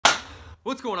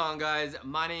What's going on, guys?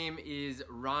 My name is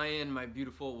Ryan. My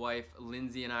beautiful wife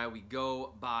Lindsay and I, we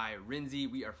go by Rinzy.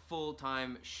 We are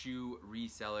full-time shoe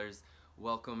resellers.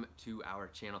 Welcome to our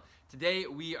channel. Today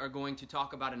we are going to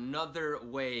talk about another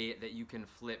way that you can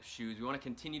flip shoes. We want to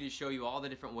continue to show you all the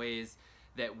different ways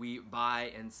that we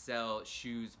buy and sell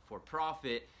shoes for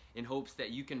profit in hopes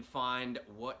that you can find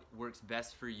what works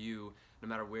best for you no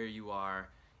matter where you are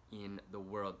in the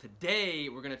world. Today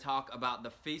we're going to talk about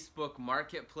the Facebook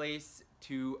Marketplace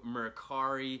to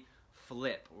Mercari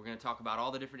flip. We're going to talk about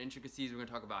all the different intricacies. We're going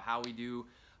to talk about how we do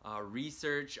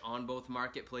research on both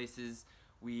marketplaces.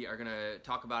 We are going to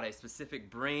talk about a specific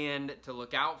brand to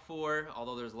look out for,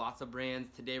 although there's lots of brands.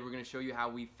 Today we're going to show you how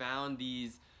we found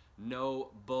these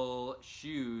no bull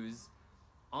shoes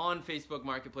on Facebook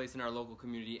Marketplace in our local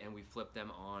community, and we flipped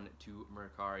them on to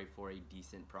Mercari for a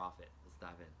decent profit. Let's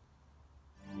dive in.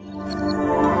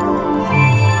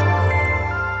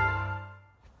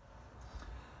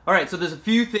 Alright, so there's a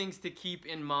few things to keep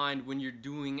in mind when you're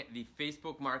doing the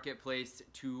Facebook Marketplace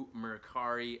to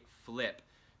Mercari flip.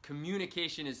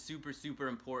 Communication is super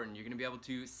important. You're going to be able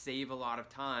to save a lot of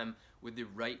time with the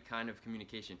right kind of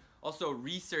communication. Also,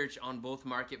 research on both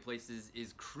marketplaces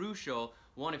is crucial.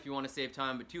 One, if you want to save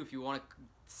time, but two, if you want to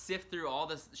sift through all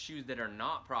the shoes that are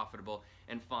not profitable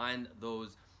and find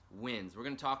those wins. We're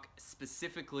going to talk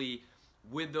specifically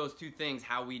with those two things,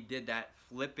 how we did that,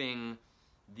 flipping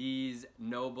these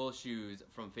no bull shoes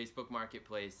from Facebook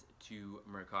Marketplace to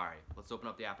Mercari. Let's open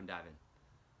up the app and dive in.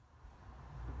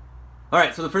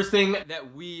 Alright, so the first thing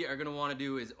that we are going to want to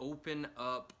do is open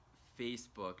up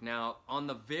Facebook. Now, on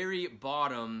the very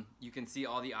bottom, you can see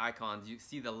all the icons. You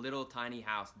see the little tiny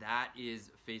house. That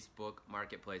is Facebook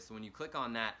Marketplace. So when you click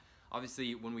on that,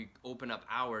 obviously, when we open up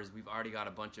ours, we've already got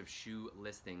a bunch of shoe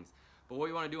listings. But what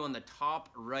you want to do on the top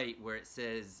right where it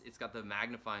says, it's got the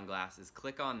magnifying glass, is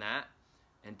click on that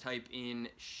and type in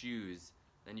shoes.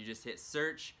 Then you just hit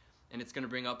search, and it's going to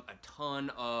bring up a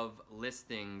ton of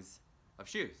listings of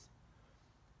shoes.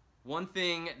 One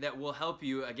thing that will help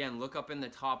you, again, look up in the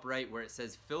top right where it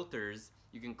says filters.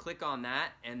 You can click on that,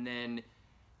 and then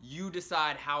you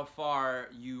decide how far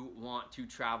you want to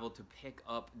travel to pick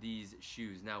up these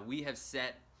shoes. Now, we have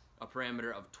set a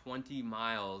parameter of 20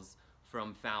 miles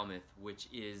from Falmouth, which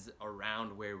is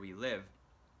around where we live.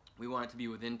 We want it to be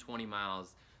within 20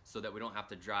 miles so that we don't have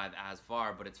to drive as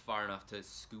far, but it's far enough to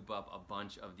scoop up a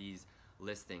bunch of these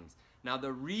listings. Now,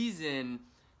 the reason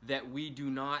that we do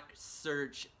not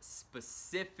search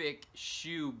specific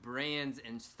shoe brands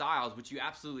and styles, which you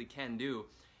absolutely can do,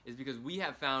 is because we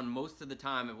have found most of the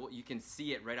time, and you can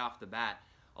see it right off the bat,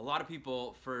 a lot of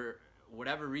people, for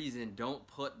whatever reason, don't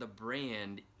put the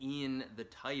brand in the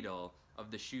title of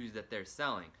the shoes that they're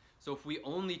selling. So if we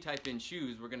only type in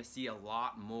shoes, we're going to see a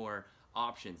lot more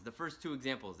options. The first two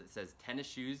examples, it says tennis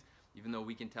shoes, even though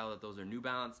we can tell that those are New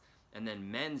Balance, and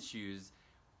then men's shoes.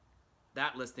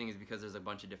 That listing is because there's a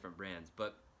bunch of different brands,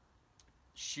 but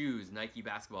shoes, Nike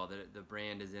basketball, the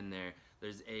brand is in there.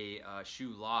 There's a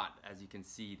shoe lot, as you can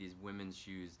see, these women's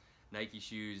shoes, Nike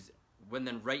shoes, when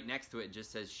then right next to it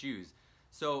just says shoes.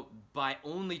 So by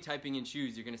only typing in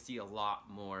shoes, you're going to see a lot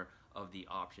more of the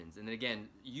options. And then again,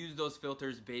 use those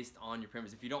filters based on your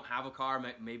parameters. If you don't have a car,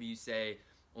 maybe you say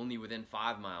only within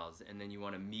 5 miles, and then you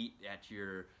want to meet at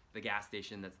the gas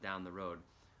station that's down the road.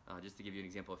 Just to give you an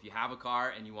example, if you have a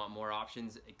car and you want more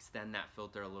options, extend that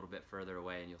filter a little bit further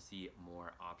away and you'll see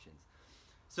more options.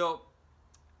 So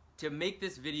to make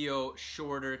this video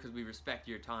shorter, because we respect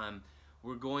your time,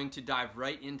 we're going to dive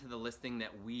right into the listing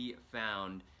that we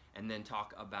found and then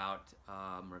talk about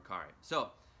Mercari. So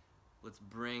let's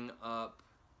bring up,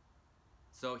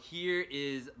 so here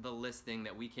is the listing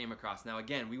that we came across. Now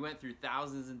again, we went through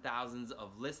thousands and thousands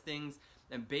of listings,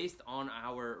 and based on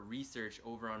our research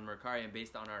over on Mercari and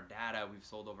based on our data, we've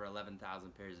sold over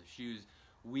 11,000 pairs of shoes.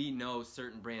 We know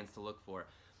certain brands to look for.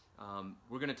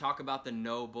 We're going to talk about the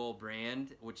No Bull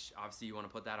brand, which obviously you want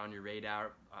to put that on your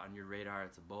radar.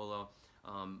 It's a Bolo.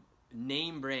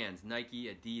 Name brands: Nike,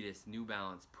 Adidas, New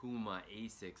Balance, Puma,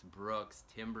 Asics, Brooks,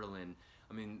 Timberland.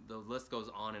 I mean, the list goes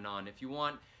on and on. If you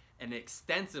want an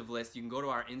extensive list, you can go to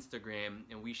our Instagram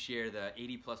and we share the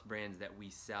 80+ brands that we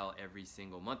sell every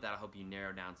single month. That'll help you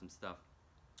narrow down some stuff.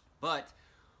 But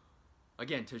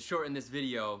again, to shorten this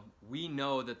video, we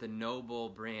know that the No Bull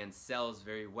brand sells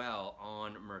very well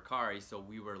on Mercari, so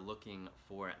we were looking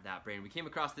for that brand. We came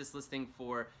across this listing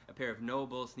for a pair of No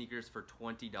Bull sneakers for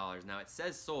 $20. Now it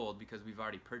says sold because we've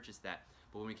already purchased that,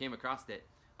 but when we came across it,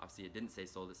 obviously it didn't say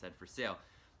sold, it said for sale.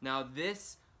 Now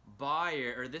this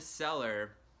buyer, or this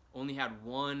seller, only had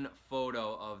one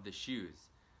photo of the shoes.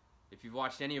 If you've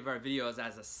watched any of our videos,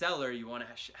 as a seller, you want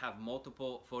to have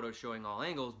multiple photos showing all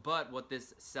angles, but what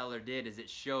this seller did is it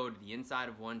showed the inside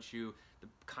of one shoe, the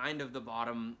kind of the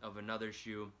bottom of another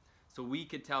shoe, so we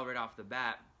could tell right off the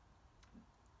bat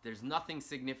there's nothing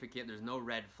significant, there's no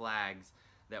red flags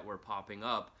that were popping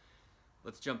up.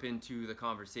 Let's jump into the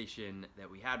conversation that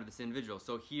we had with this individual.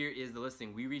 So here is the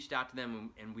listing. We reached out to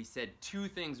them and we said two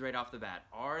things right off the bat.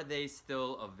 Are they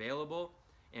still available?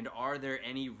 And are there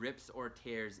any rips or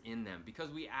tears in them?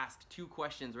 Because we asked two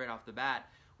questions right off the bat,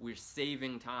 we're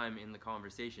saving time in the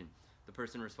conversation. The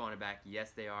person responded back,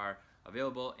 yes, they are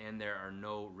available and there are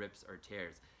no rips or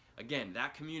tears. Again,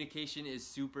 that communication is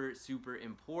super, super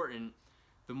important.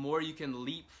 The more you can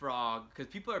leapfrog, because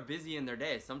people are busy in their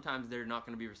day. Sometimes they're not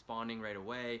going to be responding right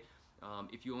away.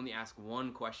 If you only ask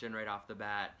one question right off the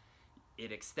bat,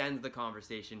 it extends the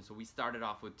conversation. So we started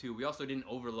off with two. We also didn't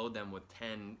overload them with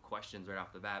 10 questions right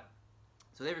off the bat.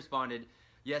 So they responded,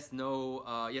 yes,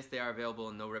 no, yes, they are available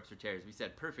and no rips or tears. We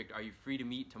said, perfect. Are you free to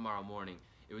meet tomorrow morning?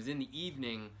 It was in the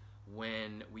evening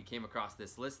when we came across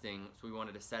this listing, so we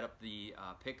wanted to set up the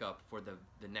pickup for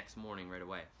the next morning right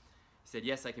away. He said,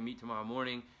 yes, I can meet tomorrow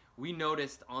morning. We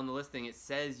noticed on the listing it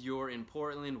says you're in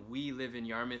Portland. We live in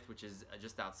Yarmouth, which is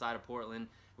just outside of Portland.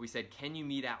 We said, can you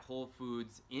meet at Whole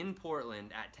Foods in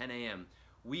Portland at 10 a.m.?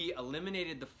 We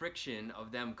eliminated the friction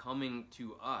of them coming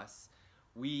to us.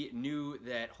 We knew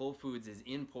that Whole Foods is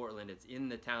in Portland. It's in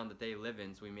the town that they live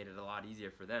in, so we made it a lot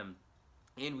easier for them.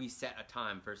 And we set a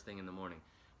time first thing in the morning.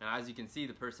 Now, as you can see,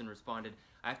 the person responded,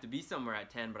 I have to be somewhere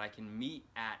at 10, but I can meet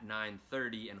at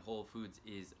 9:30 and Whole Foods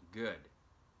is good.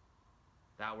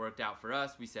 That worked out for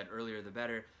us. We said earlier the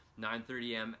better,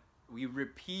 9:30 a.m. We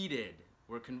repeated,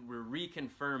 we're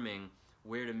reconfirming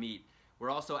where to meet.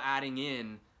 We're also adding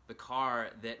in the car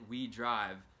that we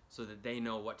drive so that they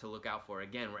know what to look out for.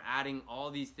 Again, we're adding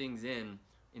all these things in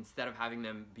instead of having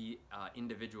them be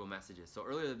individual messages. So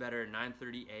earlier the better,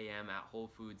 9:30 a.m. at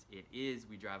Whole Foods it is.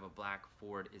 We drive a black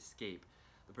Ford Escape.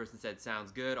 The person said,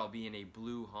 sounds good, I'll be in a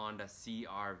blue Honda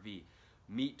CR-V.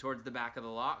 Meet towards the back of the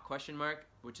lot, question mark,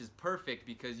 which is perfect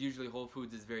because usually Whole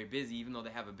Foods is very busy even though they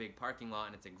have a big parking lot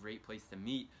and it's a great place to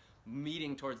meet.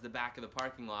 Meeting towards the back of the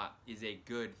parking lot is a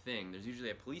good thing. There's usually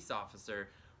a police officer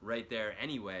right there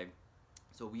anyway,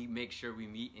 so we make sure we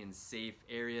meet in safe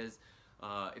areas.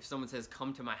 If someone says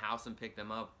come to my house and pick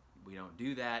them up, we don't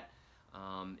do that.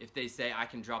 If they say I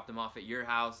can drop them off at your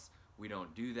house, we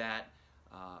don't do that.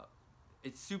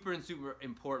 It's super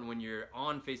important when you're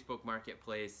on Facebook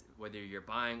Marketplace, whether you're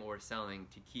buying or selling,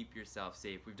 to keep yourself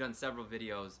safe. We've done several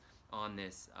videos on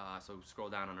this, so scroll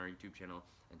down on our YouTube channel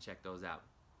and check those out.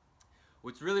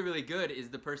 What's really, really good is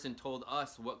the person told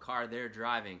us what car they're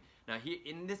driving. Now,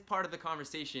 in this part of the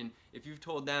conversation, if you've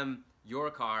told them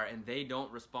your car and they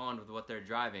don't respond with what they're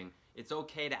driving, it's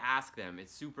okay to ask them.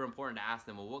 It's super important to ask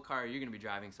them, well, what car are you going to be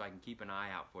driving so I can keep an eye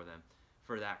out for them,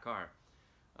 for that car.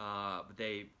 But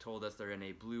they told us they're in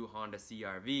a blue Honda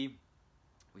CR-V.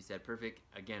 We said, perfect.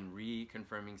 Again,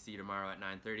 reconfirming, see you tomorrow at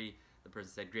 9:30. The person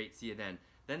said, great, see you then.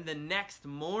 Then the next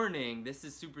morning, this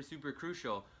is super, super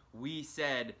crucial, we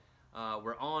said,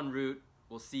 we're en route,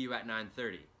 we'll see you at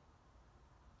 9:30.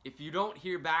 If you don't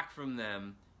hear back from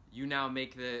them, you now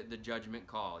make the judgment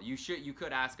call. You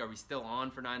could ask, are we still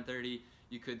on for 9:30?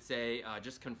 You could say,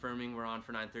 just confirming we're on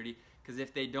for 9:30. Because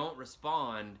if they don't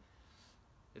respond,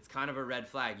 it's kind of a red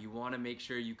flag. You want to make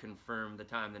sure you confirm the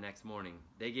time the next morning.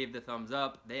 They gave the thumbs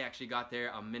up. They actually got there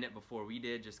a minute before we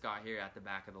did, just got here at the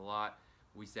back of the lot.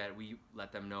 We said, we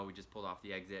let them know, we just pulled off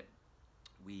the exit.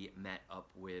 We met up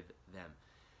with them.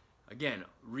 Again,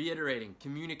 reiterating,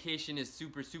 communication is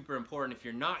super, super important. If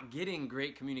you're not getting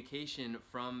great communication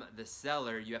from the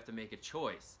seller, you have to make a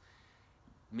choice.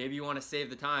 Maybe you want to save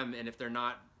the time, and if they're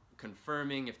not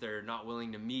confirming, if they're not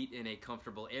willing to meet in a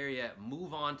comfortable area,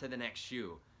 move on to the next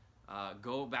shoe.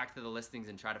 Go back to the listings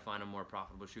and try to find a more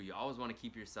profitable shoe. You always want to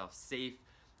keep yourself safe,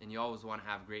 and you always want to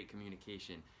have great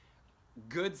communication.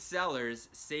 Good sellers,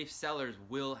 safe sellers,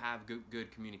 will have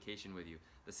good communication with you.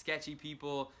 The sketchy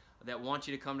people that want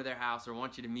you to come to their house or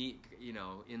want you to meet,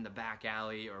 in the back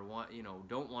alley, or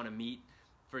don't want to meet,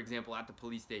 for example, at the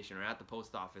police station or at the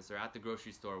post office or at the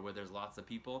grocery store where there's lots of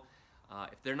people,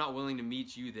 if they're not willing to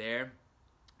meet you there,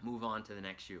 move on to the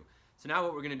next shoe. So now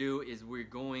what we're going to do is we're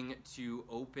going to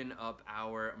open up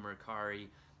our Mercari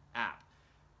app.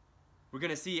 We're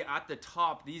going to see at the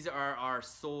top, these are our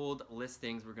sold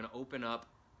listings. We're going to open up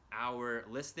our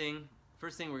listing.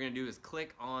 First thing we're going to do is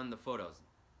click on the photos.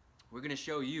 We're going to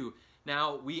show you.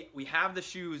 Now, we have the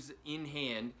shoes in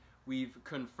hand. We've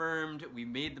confirmed, we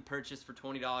made the purchase for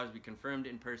 $20. We confirmed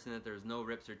in person that there was no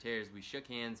rips or tears. We shook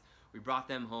hands. We brought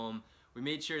them home. We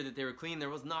made sure that they were clean. There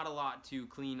was not a lot to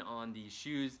clean on these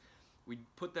shoes. We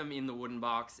put them in the wooden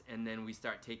box, and then we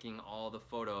start taking all the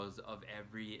photos of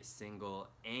every single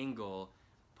angle,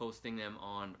 posting them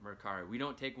on Mercari. We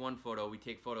don't take one photo, we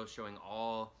take photos showing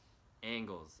all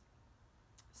angles.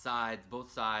 Sides,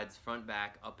 both sides, front,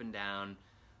 back, up and down,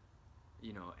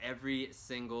 you know, every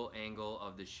single angle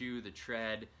of the shoe, the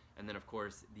tread, and then of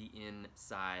course the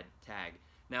inside tag.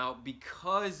 Now,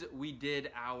 because we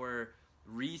did our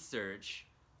research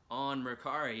on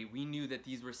Mercari, we knew that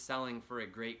these were selling for a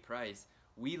great price.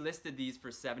 We listed these for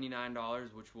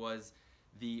 $79, which was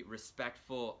the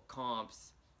respectful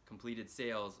comps completed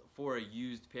sales for a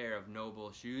used pair of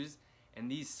Noble shoes,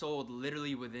 and these sold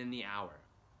literally within the hour.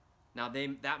 Now,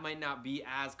 that might not be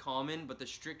as common, but the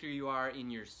stricter you are in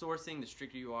your sourcing, the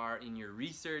stricter you are in your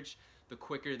research, the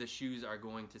quicker the shoes are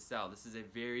going to sell. This is a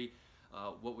very,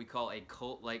 what we call a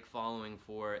cult-like following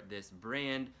for this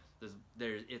brand.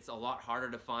 It's a lot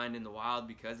harder to find in the wild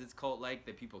because it's cult-like,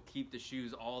 that people keep the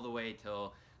shoes all the way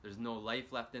till there's no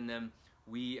life left in them.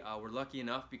 We were lucky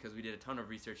enough, because we did a ton of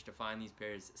research, to find these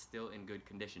pairs still in good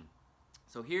condition.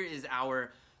 So here is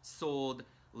our sold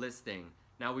listing.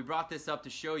 Now, we brought this up to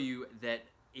show you that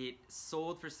it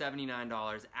sold for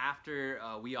 $79 after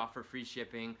we offer free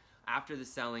shipping, after the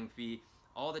selling fee,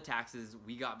 all the taxes.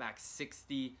 We got back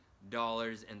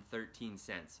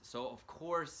 $60.13. So of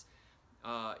course,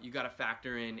 you got to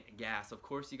factor in gas. Of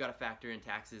course, you got to factor in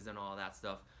taxes and all that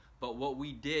stuff. But what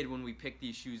we did when we picked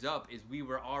these shoes up is we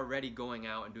were already going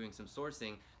out and doing some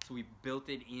sourcing, so we built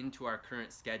it into our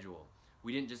current schedule.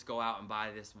 We didn't just go out and buy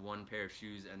this one pair of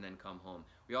shoes and then come home.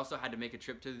 We also had to make a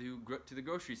trip to the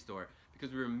grocery store,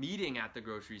 because we were meeting at the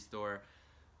grocery store.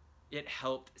 It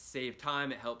helped save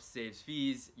time, it helps save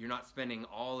fees. You're not spending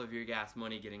all of your gas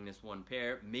money getting this one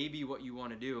pair. Maybe what you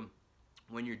want to do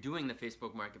when you're doing the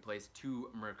Facebook Marketplace to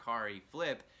Mercari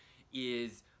flip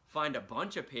is find a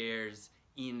bunch of pairs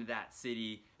in that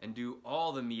city and do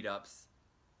all the meetups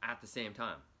at the same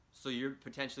time. So you're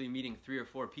potentially meeting 3 or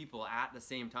 4 people at the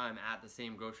same time at the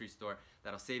same grocery store.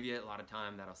 That'll save you a lot of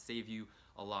time. That'll save you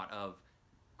a lot of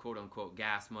quote-unquote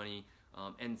gas money,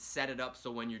 and set it up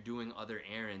so when you're doing other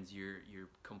errands, you're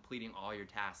completing all your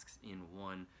tasks in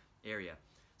one area.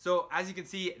 So as you can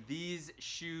see, these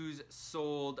shoes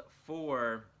sold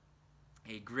for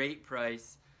a great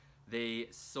price. They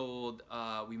sold,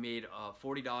 we made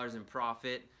 $40 in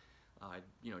profit.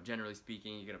 You know, generally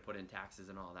speaking, you're gonna put in taxes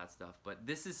and all that stuff. But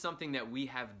this is something that we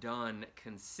have done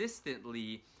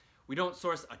consistently. We don't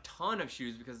source a ton of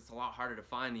shoes because it's a lot harder to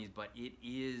find these, but it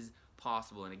is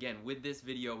possible. And again, with this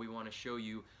video, we want to show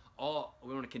you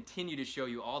we want to continue to show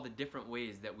you all the different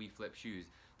ways that we flip shoes.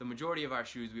 The majority of our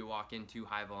shoes, we walk into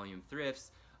high volume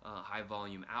thrifts, high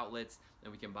volume outlets,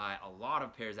 and we can buy a lot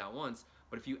of pairs at once.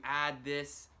 But if you add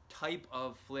this type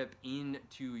of flip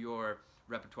into your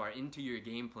repertoire, into your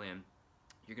game plan,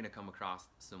 you're gonna come across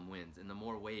some wins. And the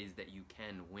more ways that you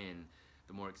can win,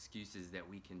 the more excuses that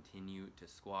we continue to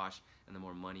squash, and the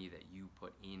more money that you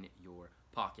put in your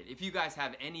pocket. If you guys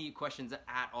have any questions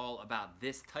at all about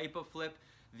this type of flip,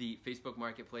 the Facebook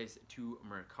Marketplace to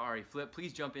Mercari flip,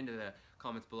 please jump into the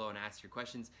comments below and ask your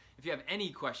questions. If you have any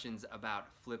questions about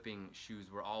flipping shoes,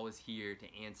 we're always here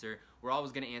to answer. We're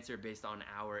always going to answer based on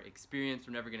our experience.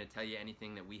 We're never going to tell you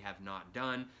anything that we have not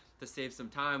done. To save some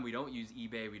time, we don't use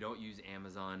eBay, we don't use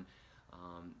Amazon,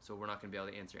 so we're not going to be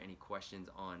able to answer any questions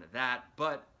on that,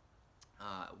 but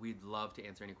we'd love to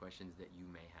answer any questions that you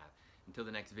may have. Until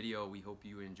the next video, we hope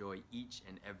you enjoy each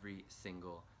and every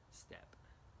single step.